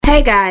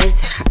Hey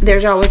guys,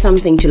 there's always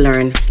something to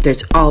learn.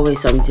 There's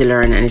always something to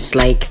learn, and it's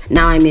like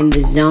now I'm in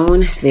the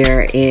zone.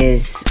 There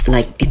is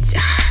it's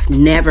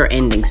never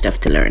ending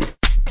stuff to learn.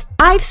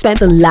 I've spent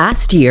the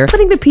last year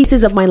putting the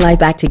pieces of my life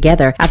back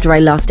together after I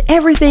lost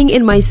everything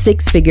in my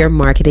 6-figure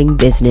marketing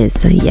business.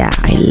 So yeah,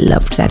 I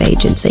loved that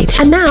agency.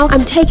 And now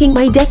I'm taking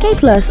my decade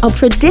plus of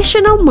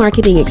traditional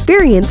marketing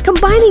experience,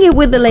 combining it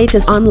with the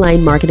latest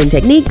online marketing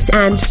techniques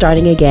and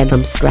starting again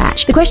from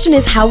scratch. The question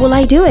is, how will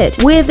I do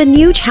it? With the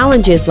new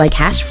challenges like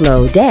cash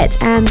flow,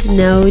 debt, and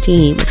no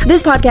team.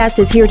 This podcast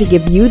is here to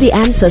give you the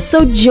answer.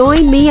 So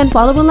join me and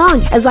follow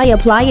along as I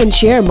apply and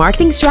share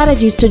marketing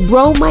strategies to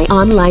grow my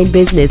online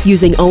business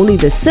using only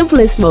the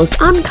simplest, most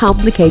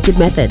uncomplicated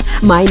methods.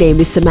 My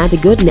name is Samantha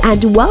Gooden,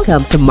 and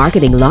welcome to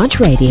Marketing Launch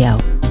Radio.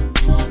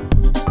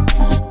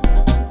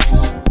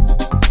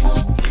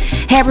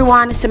 Hey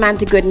everyone,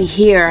 Samantha Gooden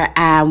here,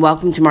 and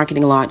welcome to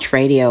Marketing Launch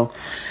Radio.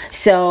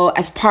 So,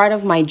 as part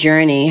of my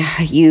journey,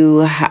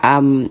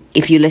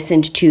 if you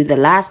listened to the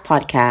last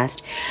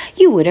podcast,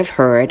 you would have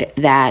heard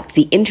that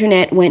the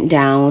internet went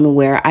down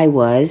where I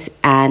was,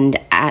 and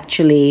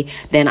actually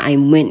then I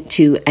went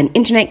to an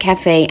internet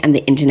cafe and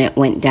the internet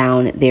went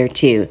down there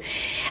too.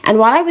 And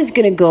while I was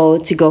going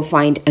to go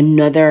find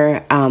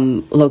another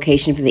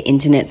location for the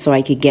internet so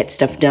I could get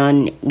stuff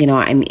done,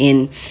 I'm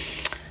in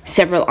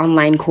several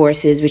online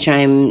courses which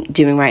I'm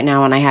doing right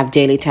now, and I have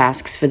daily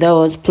tasks for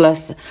those.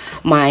 Plus,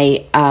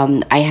 I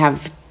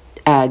have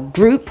a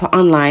group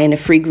online, a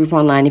free group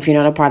online. If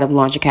you're not a part of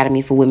Launch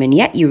Academy for Women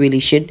yet, you really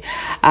should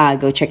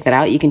go check that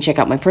out. You can check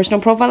out my personal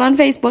profile on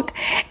Facebook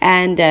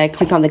and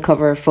click on the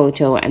cover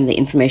photo, and the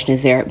information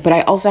is there. But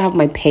I also have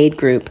my paid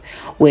group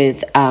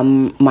with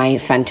my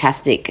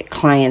fantastic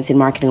clients in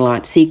Marketing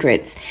Launch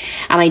Secrets,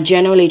 and I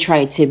generally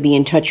try to be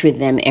in touch with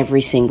them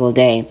every single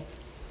day.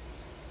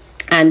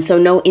 And so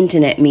no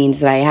internet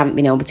means that I haven't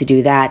been able to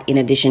do that, in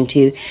addition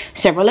to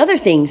several other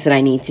things that I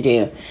need to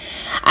do.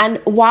 And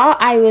while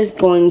I was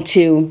going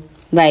to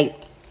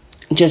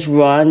just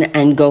run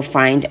and go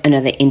find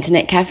another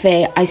internet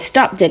cafe, I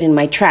stopped dead in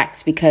my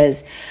tracks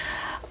because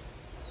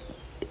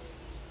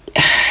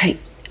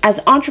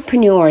as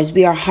entrepreneurs,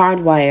 we are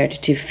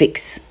hardwired to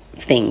fix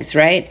things,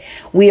 right?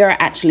 We are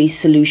actually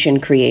solution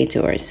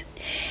creators.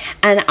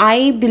 And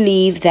I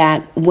believe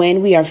that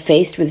when we are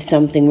faced with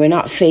something, we're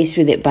not faced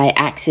with it by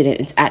accident.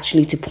 It's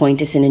actually to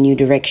point us in a new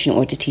direction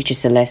or to teach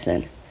us a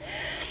lesson.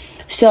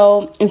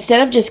 So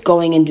instead of just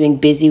going and doing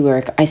busy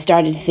work, I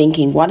started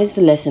thinking, what is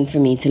the lesson for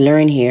me to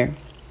learn here?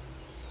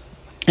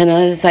 And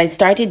as I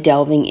started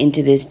delving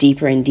into this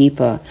deeper and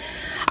deeper,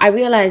 I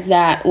realized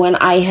that when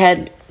I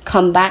had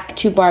come back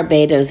to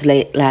Barbados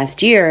late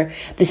last year,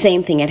 the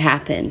same thing had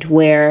happened,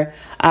 where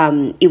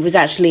it was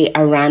actually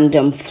a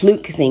random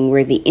fluke thing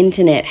where the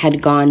internet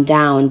had gone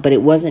down, but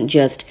it wasn't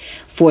just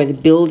for the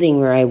building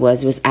where I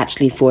was, it was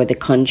actually for the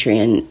country.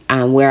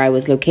 And where I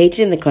was located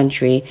in the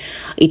country,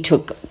 it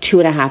took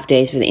 2.5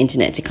 days for the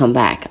internet to come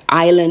back.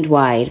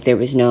 Island-wide, there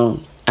was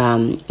no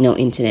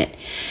internet.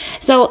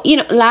 So,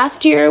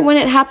 last year when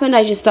it happened,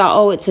 I just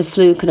thought, it's a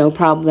fluke, no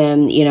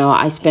problem.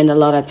 I spend a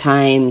lot of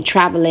time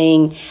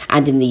traveling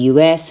and in the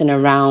US and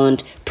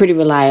around pretty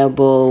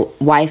reliable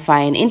Wi-Fi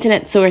and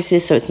internet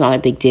sources, so it's not a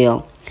big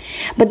deal.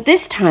 But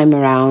this time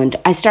around,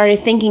 I started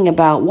thinking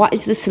about what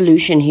is the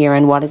solution here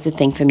and what is the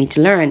thing for me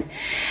to learn.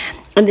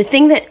 And the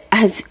thing that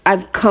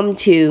I've come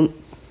to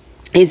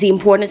is the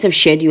importance of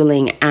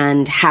scheduling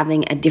and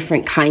having a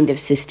different kind of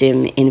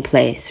system in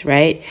place,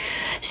 right?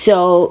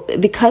 So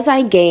because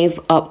I gave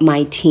up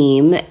my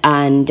team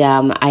and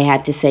I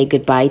had to say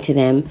goodbye to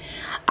them,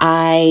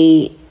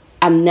 I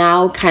am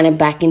now kind of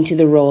back into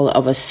the role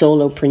of a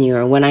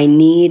solopreneur. When I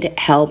need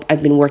help,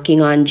 I've been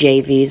working on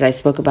JVs. I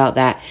spoke about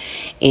that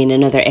in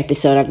another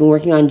episode. I've been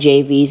working on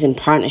JVs and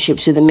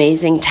partnerships with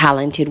amazing,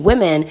 talented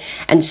women.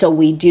 And so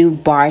we do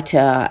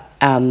barter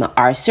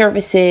our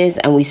services,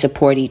 and we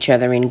support each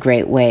other in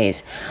great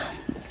ways.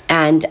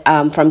 And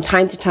from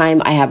time to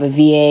time, I have a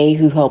VA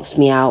who helps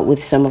me out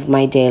with some of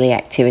my daily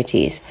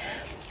activities.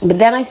 But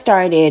then I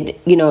started,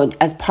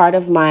 as part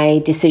of my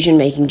decision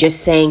making,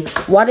 just saying,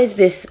 what is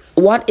this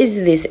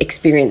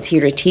experience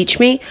here to teach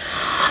me?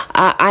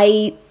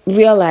 I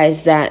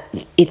realized that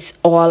it's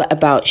all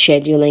about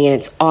scheduling, and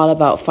it's all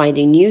about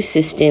finding new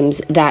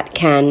systems that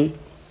can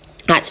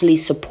actually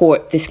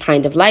support this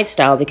kind of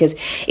lifestyle. Because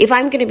if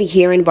I'm going to be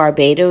here in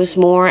Barbados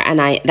more, and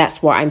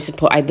that's what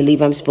I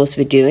believe I'm supposed to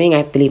be doing.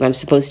 I believe I'm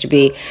supposed to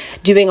be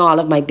doing all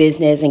of my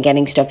business and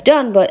getting stuff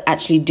done, but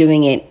actually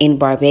doing it in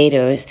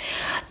Barbados.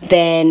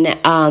 Then,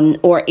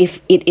 or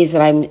if it is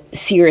that I'm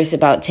serious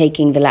about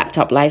taking the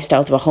laptop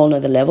lifestyle to a whole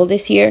nother level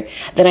this year,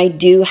 then I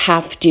do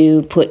have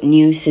to put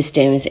new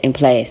systems in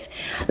place.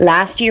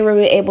 Last year, we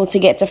were able to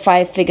get to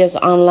 5 figures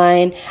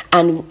online,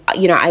 and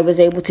I was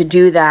able to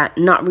do that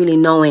not really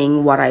knowing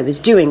loving what I was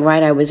doing,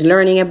 right? I was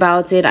learning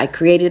about it. I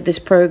created this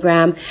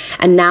program,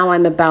 and now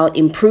I'm about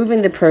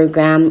improving the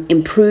program,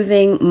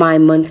 improving my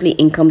monthly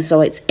income.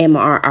 So it's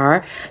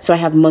MRR. So I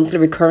have monthly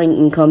recurring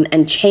income,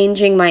 and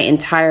changing my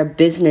entire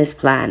business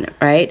plan,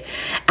 right?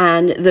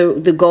 And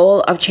the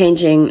goal of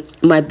changing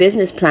my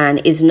business plan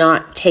is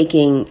not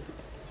taking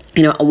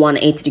a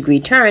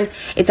 180-degree turn.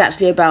 It's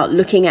actually about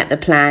looking at the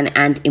plan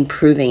and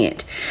improving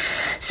it.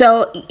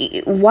 So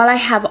while I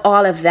have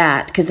all of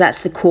that, because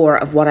that's the core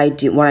of what I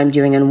do, what I'm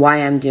doing and why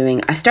I'm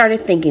doing, I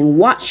started thinking,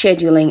 what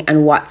scheduling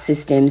and what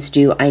systems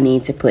do I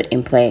need to put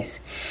in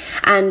place?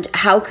 And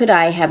how could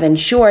I have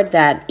ensured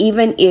that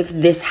even if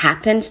this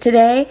happened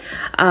today,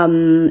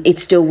 it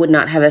still would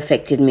not have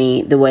affected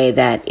me the way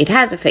that it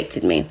has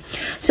affected me?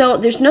 So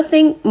there's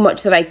nothing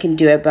much that I can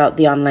do about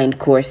the online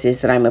courses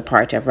that I'm a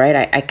part of,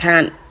 right? I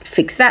can't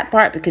fix that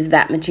part, because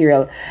that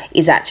material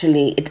is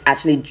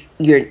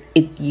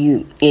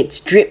it's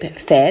drip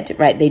fed,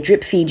 right? They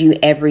drip feed you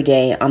every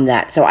day on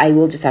that. So I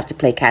will just have to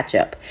play catch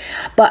up.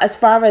 But as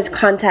far as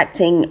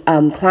contacting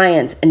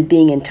clients and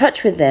being in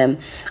touch with them,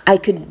 I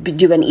could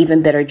do an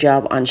even better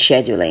job on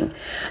scheduling.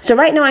 So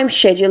right now I'm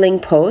scheduling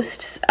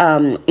posts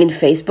in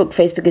Facebook.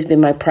 Facebook has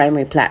been my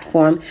primary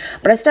platform,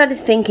 but I started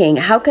thinking,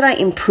 how could I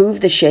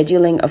improve the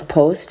scheduling of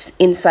posts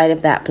inside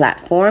of that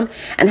platform?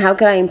 And how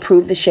could I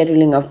improve the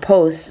scheduling of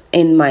posts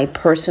on my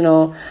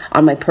personal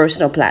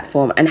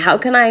platform? And how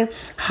can I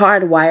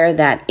hardwire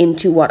that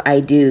into what I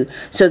do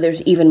so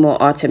there's even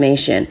more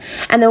automation?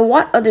 And then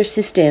what other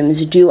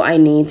systems do I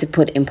need to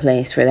put in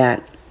place for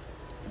that?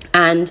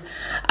 And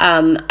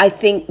I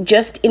think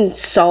just in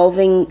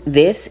solving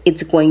this,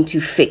 it's going to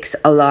fix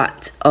a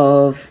lot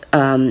of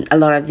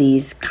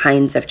these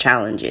kinds of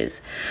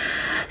challenges.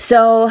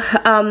 So,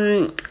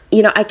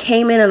 I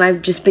came in and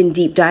I've just been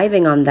deep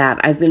diving on that.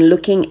 I've been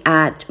looking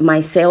at my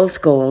sales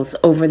goals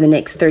over the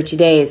next 30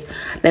 days,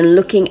 then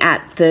looking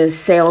at the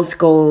sales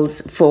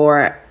goals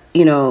for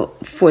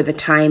the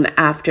time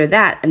after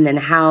that, and then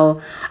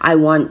how I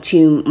want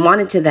to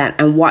monitor that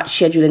and what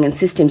scheduling and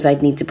systems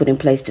I'd need to put in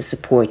place to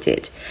support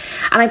it.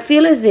 And I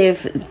feel as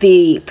if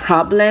the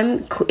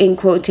problem, in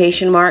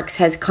quotation marks,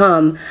 has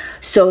come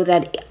so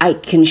that I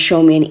can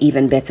show me an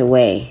even better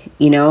way.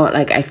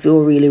 I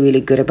feel really,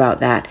 really good about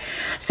that.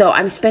 So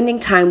I'm spending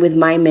time with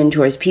my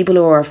mentors, people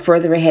who are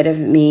further ahead of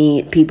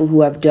me, people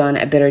who have done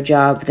a better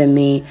job than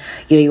me.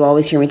 You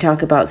always hear me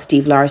talk about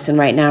Steve Larson.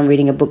 Right now I'm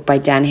reading a book by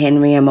Dan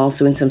Henry. I'm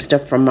also in some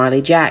stuff from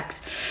Marley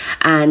Jacks,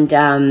 and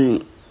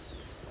I'm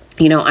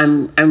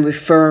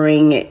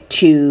referring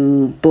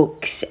to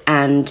books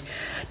and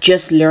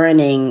just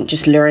learning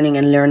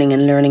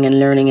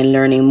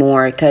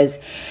more, because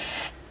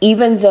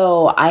even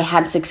though I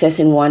had success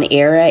in one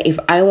area, if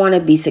I want to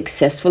be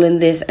successful in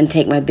this and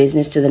take my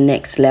business to the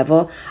next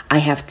level, I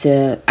have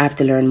to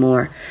learn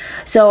more.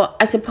 So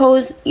I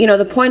suppose,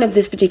 the point of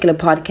this particular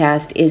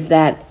podcast is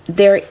that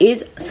there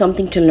is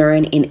something to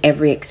learn in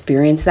every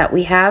experience that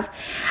we have.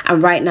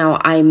 And right now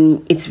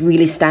it's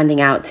really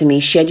standing out to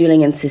me,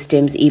 scheduling and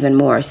systems even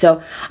more.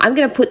 So I'm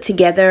going to put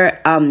together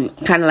kind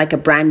of like a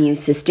brand new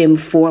system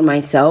for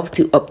myself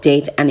to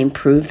update and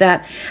improve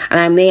that. And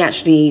I may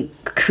actually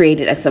create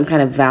it as some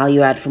kind of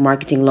value add for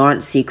Marketing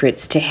Launch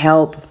Secrets to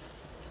help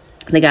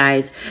the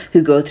guys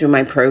who go through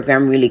my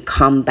program really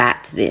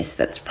combat this.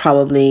 That's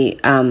probably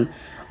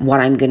what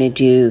I'm going to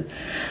do.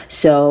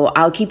 So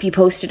I'll keep you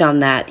posted on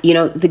that.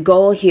 The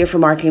goal here for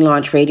Marketing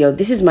Launch Radio,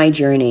 this is my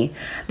journey.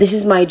 This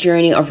is my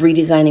journey of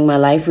redesigning my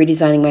life,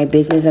 redesigning my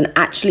business, and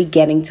actually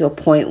getting to a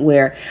point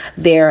where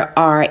there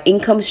are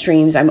income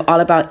streams. I'm all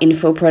about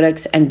info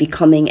products and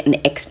becoming an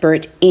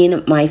expert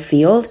in my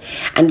field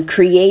and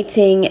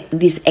creating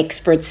this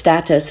expert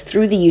status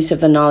through the use of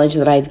the knowledge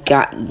that I've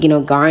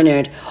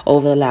garnered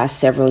over the last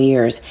several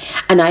years.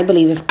 And I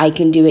believe if I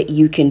can do it,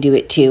 you can do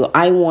it too.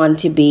 I want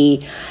to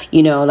be,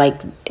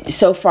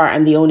 so far,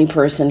 I'm the only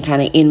person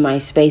kind of in my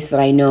space that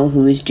I know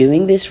who is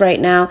doing this right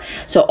now.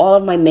 So all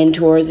of my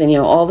mentors and,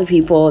 all the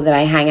people that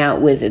I hang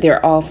out with,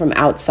 they're all from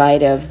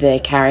outside of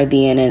the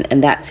Caribbean,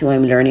 and that's who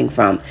I'm learning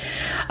from.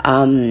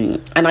 And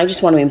I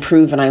just want to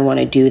improve, and I want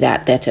to do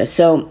that better.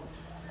 So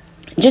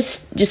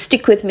just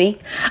stick with me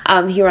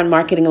here on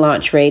Marketing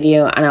Launch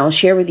Radio, and I'll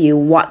share with you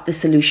what the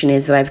solution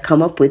is that I've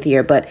come up with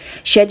here. But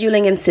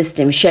scheduling and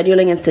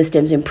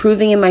systems,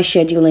 improving in my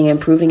scheduling,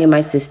 improving in my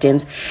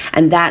systems,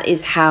 and that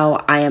is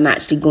how I am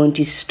actually going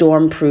to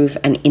storm-proof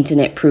and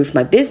internet-proof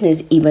my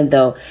business, even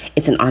though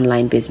it's an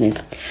online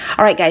business.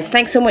 All right, guys,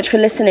 thanks so much for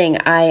listening.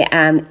 I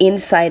am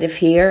inside of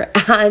here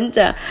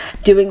and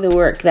doing the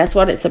work. That's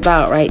what it's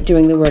about, right?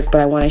 Doing the work,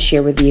 but I want to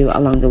share with you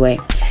along the way.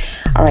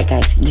 All right,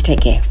 guys, you take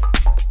care.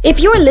 If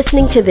you're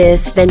listening to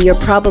this, then you're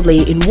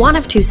probably in one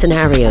of two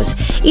scenarios.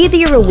 Either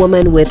you're a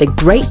woman with a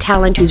great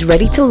talent who's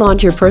ready to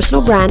launch your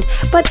personal brand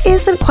but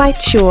isn't quite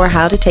sure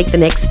how to take the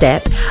next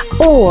step,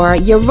 or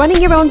you're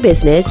running your own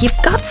business, you've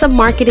got some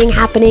marketing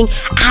happening,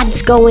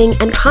 ads going,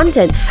 and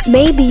content.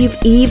 Maybe you've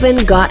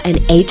even got an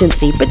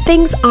agency, but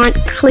things aren't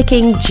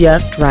clicking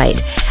just right,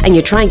 and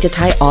you're trying to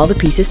tie all the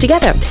pieces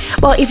together.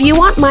 Well, if you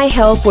want my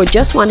help or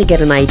just want to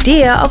get an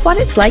idea of what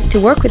it's like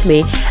to work with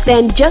me,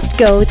 then just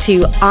go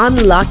to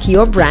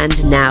unlockyourbrandnow.com.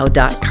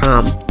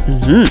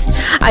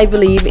 I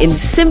believe in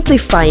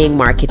simplifying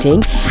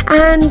marketing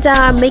and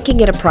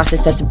making it a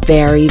process that's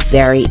very,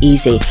 very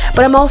easy.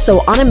 But I'm also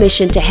on a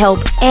mission to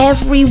help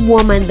every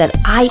woman that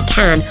I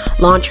can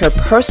launch her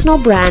personal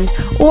brand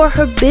or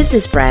her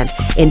business brand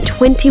in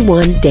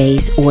 21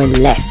 days or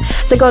less.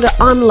 So go to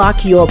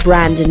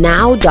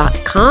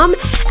unlockyourbrandnow.com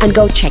and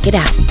go check it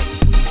out.